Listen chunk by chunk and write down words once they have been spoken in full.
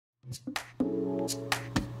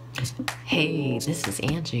Hey, this is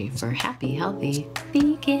Angie for Happy Healthy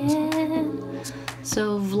Vegan.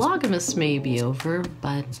 So Vlogmas may be over,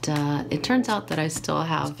 but it turns out that I still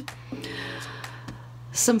have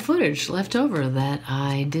some footage left over that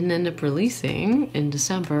I didn't end up releasing in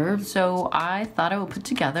December. So I thought I would put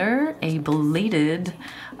together a belated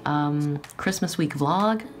Christmas week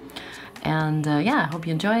vlog. And yeah, I hope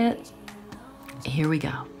you enjoy it. Here we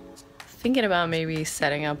go. Thinking about maybe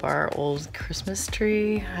setting up our old Christmas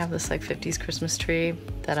tree. I have this like 50s Christmas tree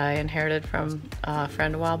that I inherited from a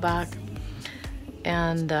friend a while back.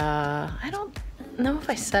 And I don't know if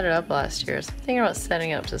I set it up last year, so I'm thinking about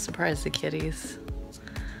setting it up to surprise the kitties.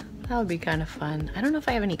 That would be kind of fun. I don't know if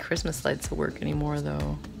I have any Christmas lights that work anymore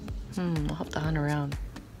though. I'll have to hunt around.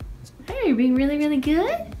 Hey, you're being really, really good?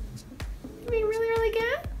 You're being really, really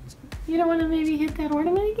good? You don't want to maybe hit that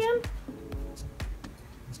ornament again?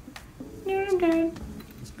 No, I'm done.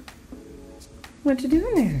 What you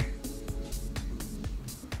doing there?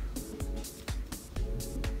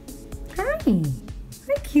 Hi.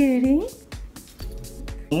 Hi, kitty.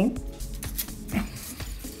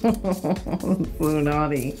 So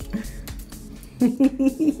naughty. We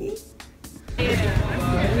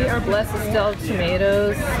are blessed with still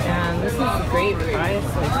tomatoes, and this is a great price.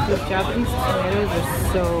 Like, these Japanese tomatoes are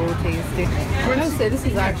so tasty. We're gonna say this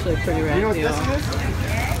is actually a pretty rad deal.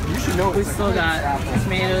 You should know. We still got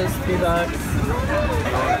tomatoes, $3.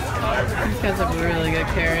 These guys have really good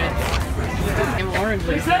carrots. And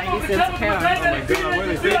oranges, 90 cents a pound. Oh my god, what are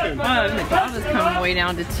they thinking? The guava's coming way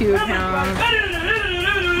down to $2 a pound.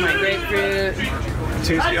 My grapefruit.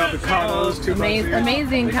 Tasty avocados, $2.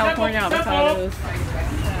 Amazing California avocados.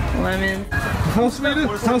 Lemon. How sweet is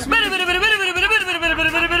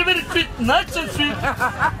Not so sweet.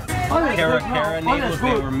 Cara natives,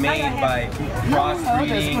 they were made by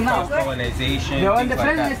crossbreeding, cross-pollination,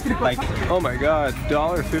 things like that. Oh my god,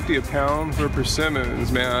 $1.50 a pound for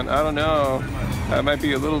persimmons, man. I don't know. That might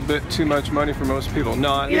be a little bit too much money for most people.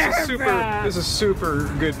 No, this is super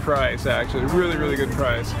good price actually. Really, really good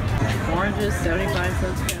price. Oranges, 75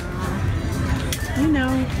 cents a pound. You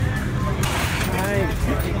know.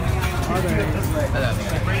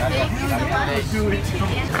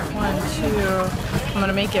 One, two. I'm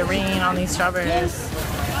gonna make it rain on these strawberries.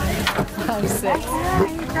 5, 6.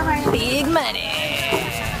 Big money.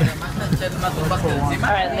 All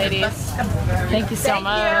right, ladies. Thank you so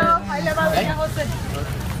much.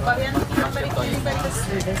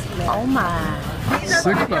 Oh my.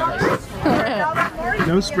 $6.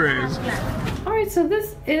 No sprays. All right, so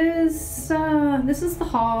this is the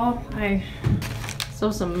haul. I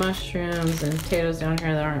still some mushrooms and potatoes down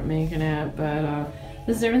here that aren't making it, but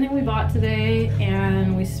this is everything we bought today,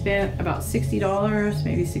 and we spent about $60,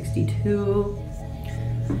 maybe $62.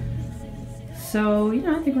 So, you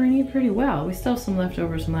know, I think we're gonna eat pretty well. We still have some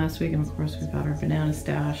leftovers from last week, and of course we've got our banana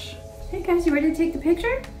stash. Hey guys, you ready to take the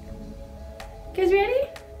picture? You guys ready?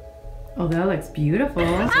 Oh, that looks beautiful.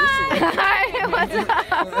 Hi, what's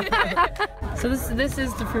up? So this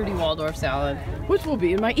is the fruity Waldorf salad, which will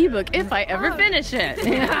be in my ebook if I ever finish it.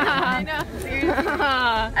 Yeah. I know.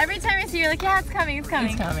 Every time I see you, you're like, yeah, it's coming, it's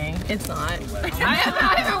coming. It's coming. It's not. I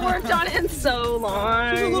haven't worked on it in so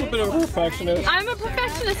long. She's a little bit of a perfectionist. I'm a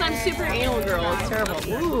perfectionist. I'm super anal girl. It's terrible.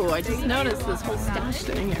 Ooh, I just noticed this whole stash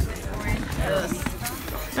thing here. This.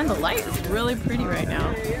 And the light is really pretty right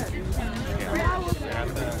now.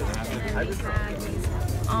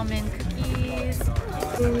 Almond cookies.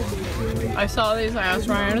 I saw these, I asked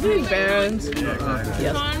Ryan, are these banned?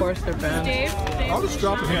 Yes, of course they're banned. I'll just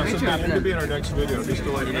drop it here. It could be in our next video, just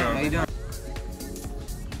to let you know.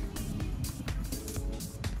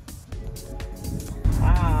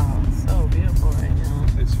 Wow, it's so beautiful right now.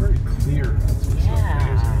 It's very clear. That's what's so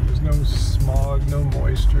amazing. There's no smog, no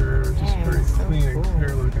moisture. Just very clean and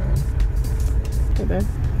clear looking. Hey, babe.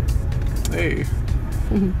 Hey.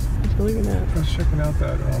 What you looking at? I was checking out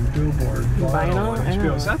that billboard. Vinyl? On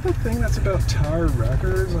HBO. Is that the thing that's about Tower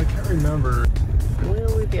Records? I can't remember.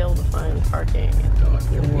 Will we be able to find parking in the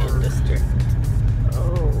European district?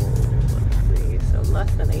 Oh, let's see. So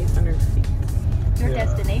less than 800 feet. Your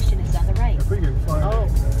destination is on the right. If we can find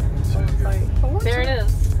it. There it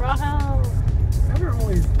is. Rahel. I never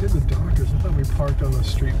really did the doctors. I thought we parked on the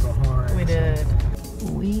street behind. We did.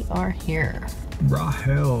 We are here.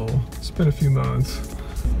 Rahel. It's been a few months.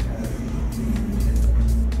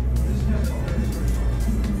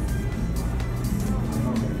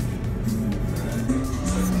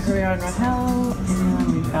 Here we are in Rahel,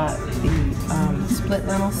 and we've got the split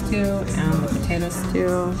lentil stew and the potato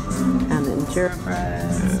stew and the injera bread.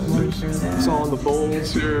 It's all in the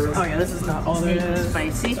bowls here. Oh yeah, this is not all there is.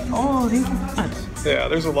 Spicy. Oh, thank you so much. Yeah,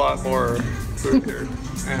 there's a lot more food here.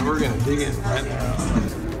 And we're gonna dig in right now.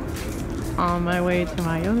 On my way to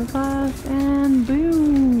my yoga class, and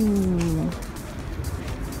boom!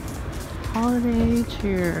 Holiday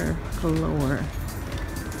cheer galore.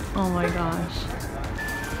 Oh my gosh.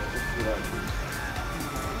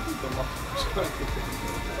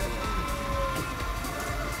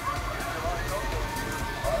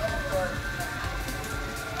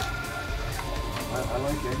 I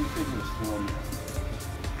like anything with snowman.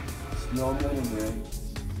 Snowman and rain.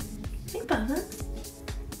 Hey, Bubba.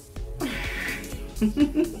 Hey,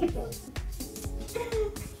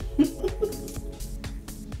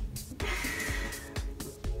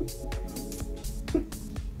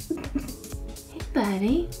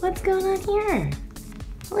 buddy. What's going on here?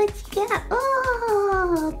 What you got?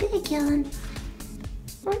 Oh, big yawn.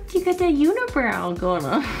 What you got that unibrow going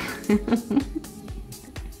on?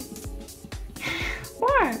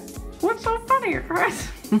 What? What's so funny, Chris?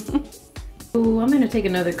 Ooh, I'm gonna take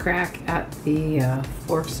another crack at the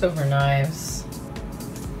forks over knives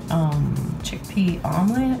chickpea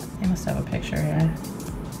omelet. They must have a picture here.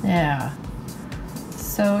 Yeah.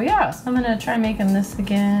 So yeah, so I'm gonna try making this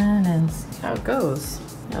again and see how it goes.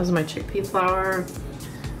 That was my chickpea flour,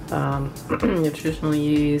 nutritional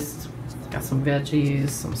yeast. Got some veggies,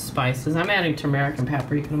 some spices. I'm adding turmeric and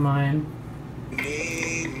paprika to mine.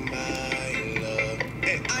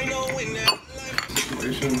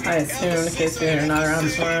 I assume in case we're not around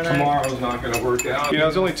tomorrow night. Tomorrow's not going to work out. You know,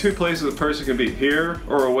 there's only two places a person can be, here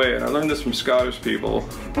or away, and I learned this from Scottish people.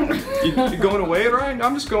 You going away, right?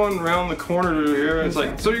 I'm just going around the corner to here, and it's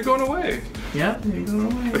like, so you're going away. Yep, you're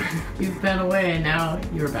going away. You've been away, and now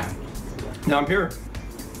you're back. Now I'm here.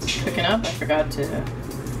 Cooking up, I forgot to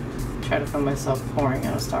try to film myself pouring.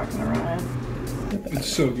 I was talking to Ryan. It's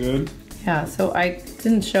so good. Yeah, so I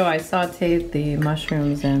didn't show, I sauteed the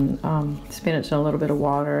mushrooms and spinach in a little bit of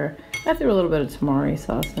water. I threw a little bit of tamari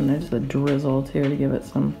sauce in there, just a drizzle too, to give it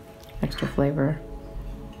some extra flavor.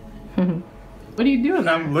 What are you doing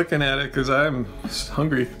there? I'm looking at it because I'm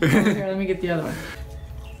hungry. Here, let me get the other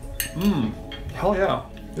one. Hell yeah.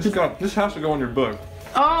 This has to go in your book.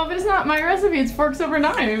 Oh, but it's not my recipe, it's forks over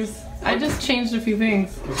knives. I just changed a few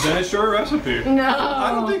things. Then it's your recipe. No. I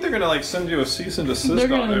don't think they're gonna like send you a cease and desist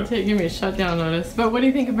They're on gonna it. give me a shutdown notice. But what do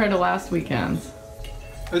you think compared to last weekend's?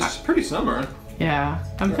 It's pretty summer. Yeah,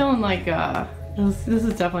 I'm feeling like this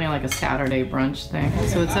is definitely like a Saturday brunch thing.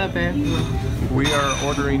 So what's up, babe? We are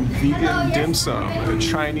ordering vegan dim sum, a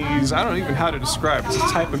Chinese, I don't even know how to describe it. It's a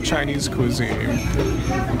type of Chinese cuisine.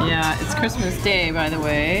 Yeah, it's Christmas Day, by the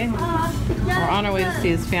way. We're on our way to see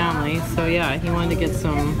his family. So yeah, he wanted to get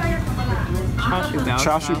some char siu bao.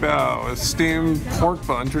 Char siu bao, a steamed pork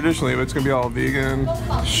bun traditionally, but it's gonna be all vegan.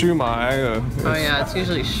 Shumai. Oh yeah, it's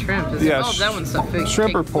usually shrimp. Yeah, oh, that one's so big.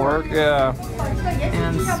 Shrimp or pork, yeah.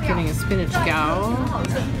 And getting a spinach gao.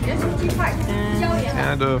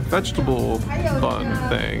 And a vegetable bun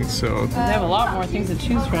thing, so. They have a lot more things to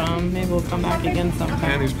choose from. Maybe we'll come back again sometime.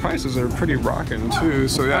 And these prices are pretty rocking too,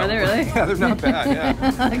 so yeah. Are they really? Yeah, they're not bad, yeah.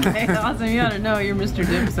 Okay, awesome. You ought to know you're Mr.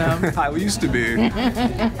 Dim Sum. I used to be.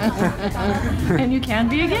 And you can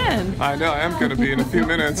be again. I know, I am gonna be in a few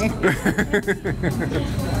minutes.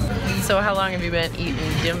 So how long have you been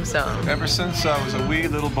eating dim sum? Ever since I was a wee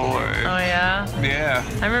little boy. Oh yeah? Yeah.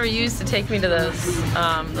 I remember you used to take me to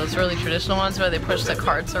those really traditional ones where they push the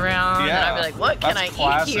carts around, Yeah. and I'd be like, what can That's I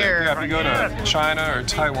classic. eat here? Yeah, if you go to China or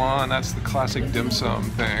Taiwan, that's the classic dim sum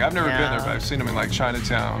thing. I've never been there, but I've seen them in like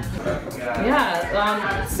Chinatown.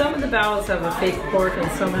 Yeah, some of the baos have a fake pork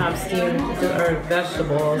and some have steamed or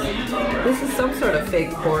vegetables. This is some sort of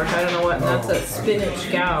fake pork. I don't know what. That's a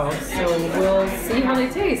spinach gao. So we'll see how they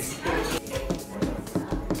taste.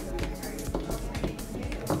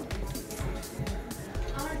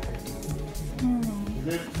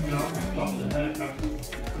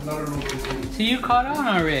 So you caught on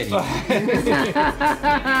already. Look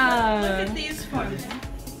at these for me.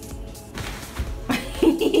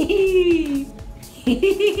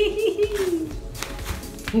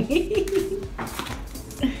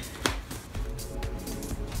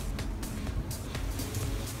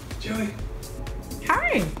 Joey.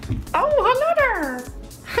 Hi. Oh, hello there.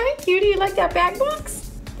 Hi, cutie. You like that bag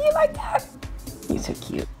box? Do you like that? You're so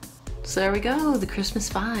cute. So there we go. The Christmas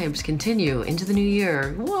vibes continue into the new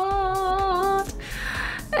year. What?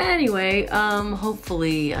 Anyway,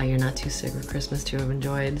 hopefully you're not too sick of Christmas to have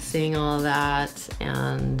enjoyed seeing all of that.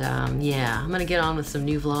 And yeah, I'm gonna get on with some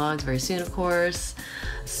new vlogs very soon, of course.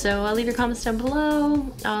 So leave your comments down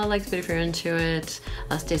below. Like the video if you're into it.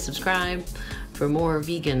 Stay subscribed for more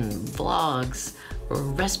vegan vlogs,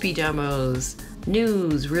 recipe demos,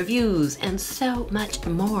 news, reviews, and so much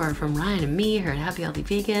more from Ryan and me here at Happy Healthy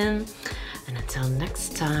Vegan. And until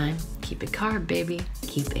next time, keep it carb, baby.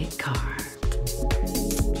 Keep it carb.